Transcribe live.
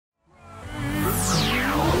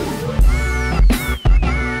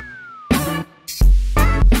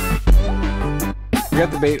got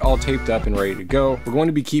the bait all taped up and ready to go. We're going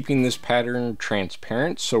to be keeping this pattern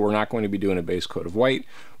transparent, so we're not going to be doing a base coat of white.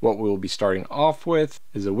 What we'll be starting off with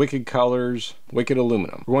is a Wicked Colors Wicked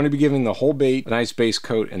Aluminum. We're going to be giving the whole bait a nice base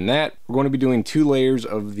coat in that. We're going to be doing 2 layers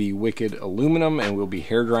of the Wicked Aluminum, and we'll be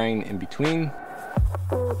hair drying in between.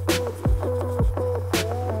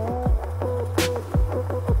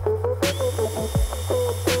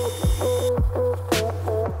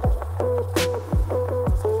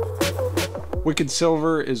 Wicked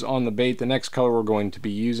Silver is on the bait. The next color we're going to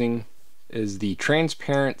be using is the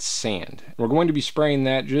Transparent Sand. We're going to be spraying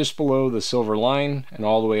that just below the silver line and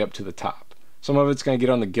all the way up to the top. Some of it's going to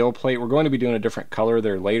get on the gill plate. We're going to be doing a different color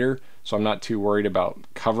there later, so I'm not too worried about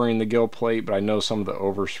covering the gill plate, but I know some of the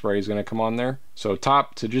overspray is going to come on there. So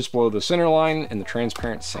top to just below the center line and the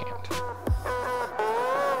Transparent Sand.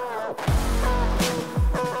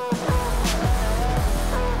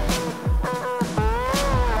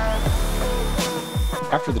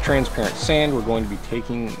 After the Transparent Sand, we're going to be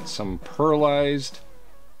taking some pearlized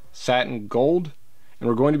satin gold, and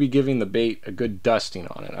we're going to be giving the bait a good dusting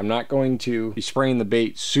on it. I'm not going to be spraying the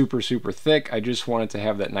bait super thick. I just want it to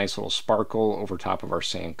have that nice little sparkle over top of our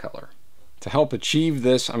sand color. To help achieve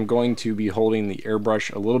this, I'm going to be holding the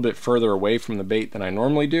airbrush a little bit further away from the bait than I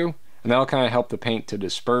normally do, and that'll kind of help the paint to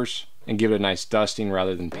disperse and give it a nice dusting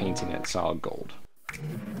rather than painting it solid gold.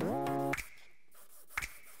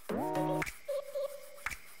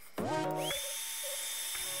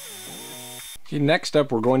 Okay, next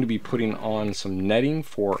up we're going to be putting on some netting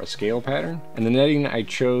for a scale pattern, and the netting I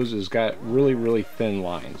chose has got really thin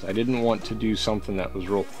lines. I didn't want to do something that was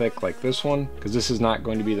real thick like this one, because this is not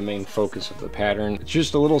going to be the main focus of the pattern. It's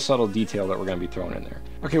just a little subtle detail that we're going to be throwing in there.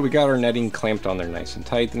 Okay, we got our netting clamped on there nice and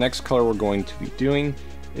tight. The next color we're going to be doing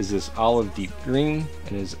is this olive deep green,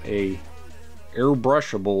 and is a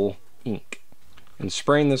airbrushable ink. And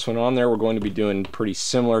spraying this one on there, we're going to be doing pretty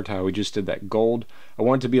similar to how we just did that gold. I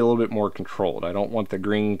want it to be a little bit more controlled. I don't want the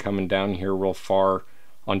green coming down here real far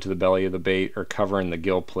onto the belly of the bait or covering the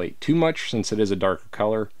gill plate too much, since it is a darker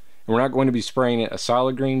color. And we're not going to be spraying it a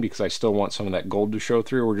solid green because I still want some of that gold to show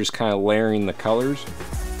through. We're just kind of layering the colors.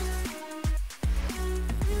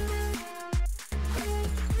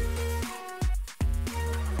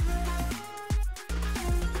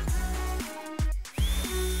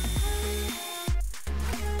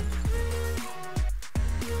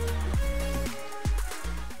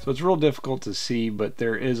 So it's real difficult to see, but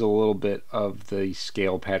there is a little bit of the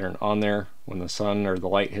scale pattern on there. When the sun or the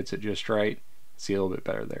light hits it just right, see a little bit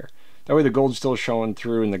better there. That way the gold's still showing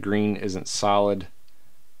through and the green isn't solid,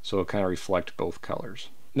 so it'll kind of reflect both colors.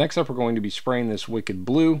 Next up, we're going to be spraying this Wicked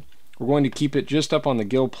Blue. We're going to keep it just up on the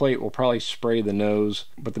gill plate. We'll probably spray the nose,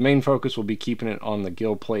 but the main focus will be keeping it on the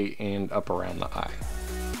gill plate and up around the eye.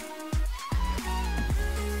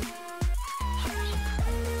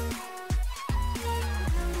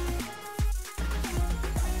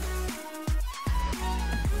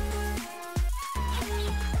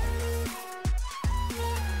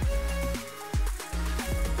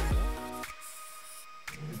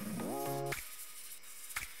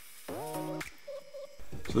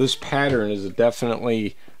 So this pattern is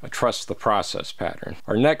definitely a trust the process pattern.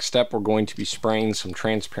 Our next step, we're going to be spraying some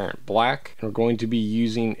transparent black, and we're going to be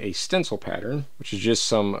using a stencil pattern, which is just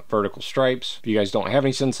some vertical stripes. If you guys don't have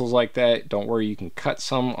any stencils like that, don't worry, you can cut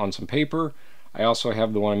some on some paper. I also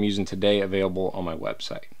have the one I'm using today available on my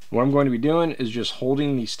website. What I'm going to be doing is just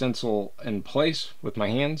holding the stencil in place with my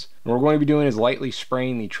hands. And what we're going to be doing is lightly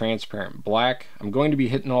spraying the transparent black. I'm going to be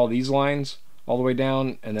hitting all these lines all the way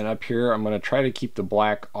down, and then up here I'm going to try to keep the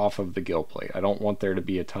black off of the gill plate. I don't want there to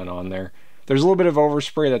be a ton on there. There's a little bit of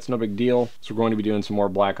overspray, that's no big deal, so we're going to be doing some more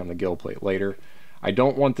black on the gill plate later. I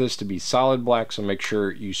don't want this to be solid black, so make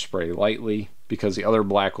sure you spray lightly, because the other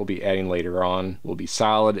black we'll be adding later on will be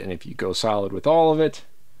solid, and if you go solid with all of it,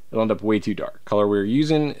 it'll end up way too dark. Color we're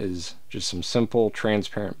using is just some simple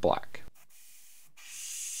transparent black.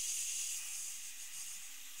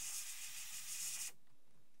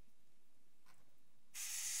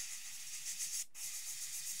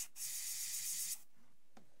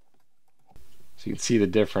 So you can see the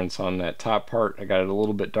difference on that top part. I got it a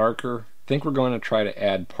little bit darker. I think we're going to try to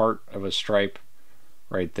add part of a stripe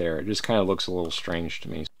right there. It just kind of looks a little strange to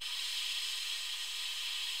me.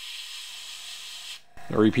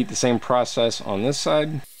 I'll repeat the same process on this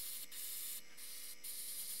side.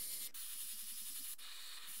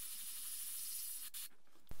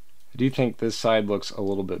 I do think this side looks a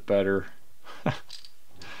little bit better.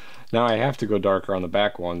 Now I have to go darker on the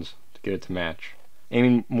back ones to get it to match.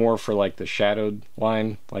 Aiming more for like the shadowed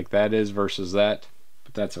line like that is versus that,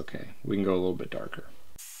 but that's okay. We can go a little bit darker.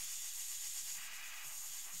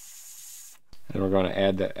 And we're going to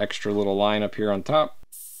add that extra little line up here on top.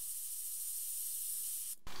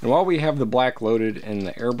 And while we have the black loaded in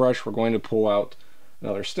the airbrush, we're going to pull out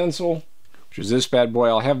another stencil, which is this bad boy.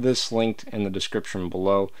 I'll have this linked in the description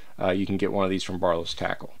below. You can get one of these from Barlow's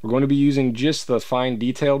Tackle. We're going to be using just the fine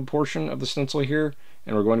detailed portion of the stencil here,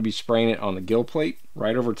 and we're going to be spraying it on the gill plate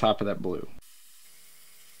right over top of that blue.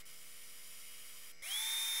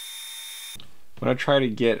 I'm going to try to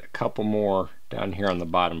get a couple more down here on the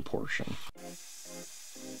bottom portion.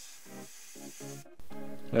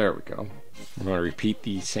 There we go. I'm going to repeat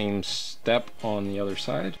the same step on the other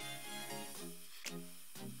side.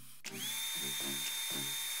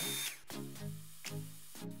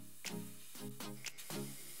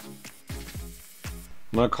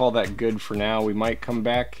 I'm going to call that good for now. We might come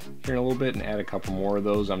back here in a little bit and add a couple more of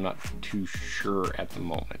those. I'm not too sure at the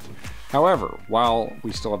moment. However, while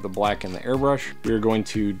we still have the black in the airbrush, we're going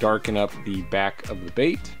to darken up the back of the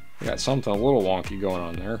bait. We got something a little wonky going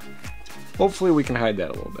on there. Hopefully we can hide that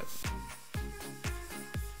a little bit.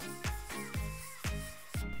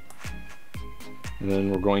 And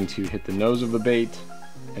then we're going to hit the nose of the bait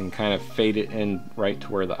and kind of fade it in right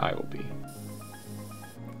to where the eye will be.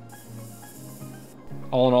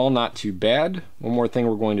 All in all, not too bad. One more thing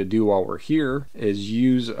we're going to do while we're here is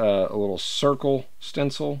use a little circle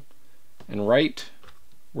stencil, and right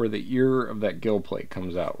where the ear of that gill plate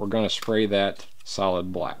comes out, we're going to spray that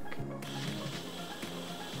solid black.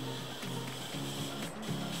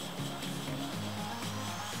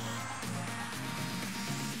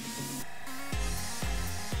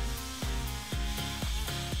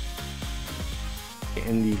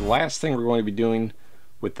 And the last thing we're going to be doing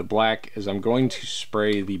with the black is I'm going to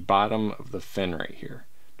spray the bottom of the fin right here.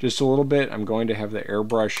 Just a little bit. I'm going to have the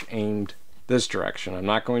airbrush aimed this direction. I'm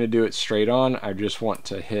not going to do it straight on. I just want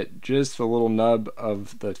to hit just the little nub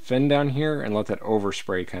of the fin down here and let that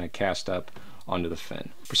overspray kind of cast up onto the fin.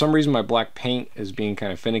 For some reason my black paint is being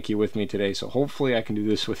kind of finicky with me today, so hopefully I can do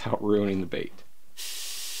this without ruining the bait.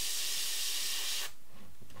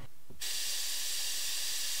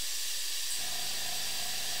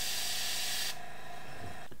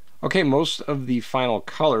 Okay, most of the final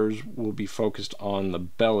colors will be focused on the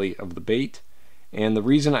belly of the bait, and the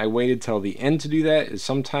reason I waited till the end to do that is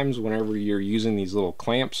sometimes whenever you're using these little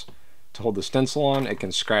clamps to hold the stencil on, it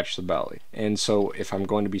can scratch the belly. And so if I'm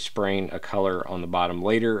going to be spraying a color on the bottom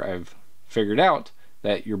later, I've figured out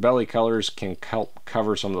that your belly colors can help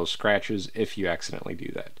cover some of those scratches if you accidentally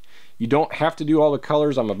do that. You don't have to do all the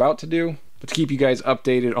colors I'm about to do, but to keep you guys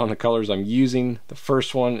updated on the colors I'm using, the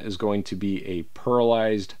first one is going to be a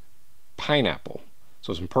pearlized pineapple.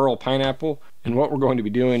 So some pearl pineapple, and what we're going to be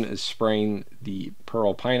doing is spraying the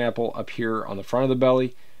pearl pineapple up here on the front of the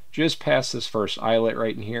belly, just past this first eyelet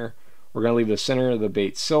right in here. We're going to leave the center of the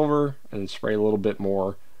bait silver and spray a little bit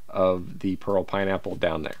more of the pearl pineapple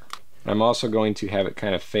down there. I'm also going to have it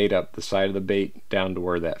kind of fade up the side of the bait down to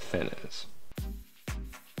where that fin is.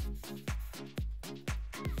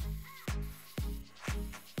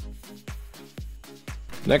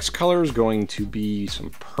 Next color is going to be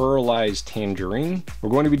some pearlized tangerine.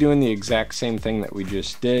 We're going to be doing the exact same thing that we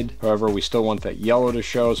just did. However, we still want that yellow to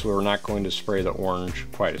show, so we're not going to spray the orange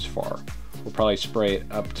quite as far. We'll probably spray it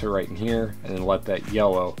up to right in here and then let that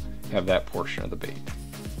yellow have that portion of the bait.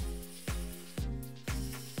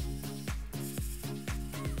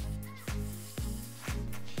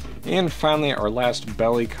 And finally, our last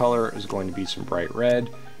belly color is going to be some bright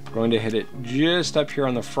red. We're going to hit it just up here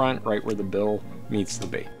on the front, right where the bill meets the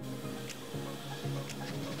bait.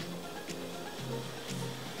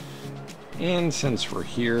 And since we're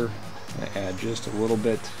here, I'm going to add just a little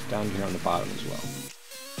bit down here on the bottom as well.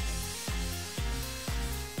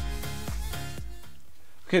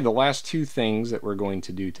 Okay, the last two things that we're going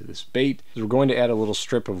to do to this bait is we're going to add a little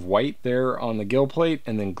strip of white there on the gill plate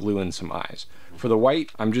and then glue in some eyes. For the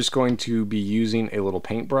white, I'm just going to be using a little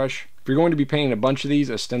paintbrush. If you're going to be painting a bunch of these,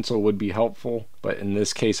 a stencil would be helpful, but in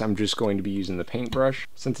this case I'm just going to be using the paintbrush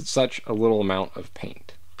since it's such a little amount of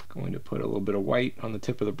paint. I'm going to put a little bit of white on the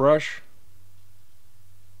tip of the brush.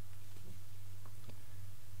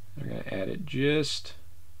 I'm going to add it just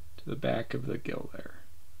to the back of the gill there.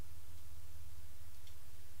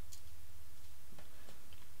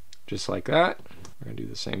 Just like that. We're going to do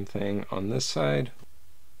the same thing on this side.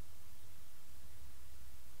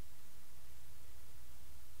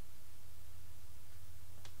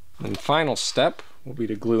 And the final step will be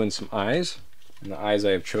to glue in some eyes. And the eyes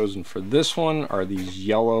I have chosen for this one are these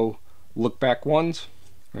yellow look back ones.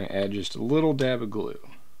 I'm going to add just a little dab of glue.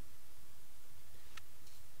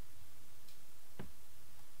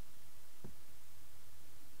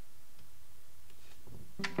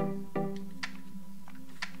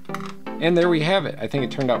 And there we have it. I think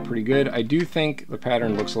it turned out pretty good. I do think the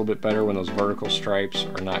pattern looks a little bit better when those vertical stripes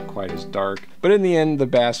are not quite as dark. But in the end, the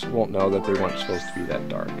bass won't know that they weren't supposed to be that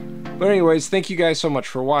dark. But anyways, thank you guys so much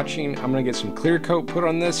for watching. I'm going to get some clear coat put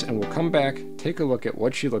on this and we'll come back, take a look at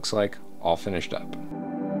what she looks like all finished up.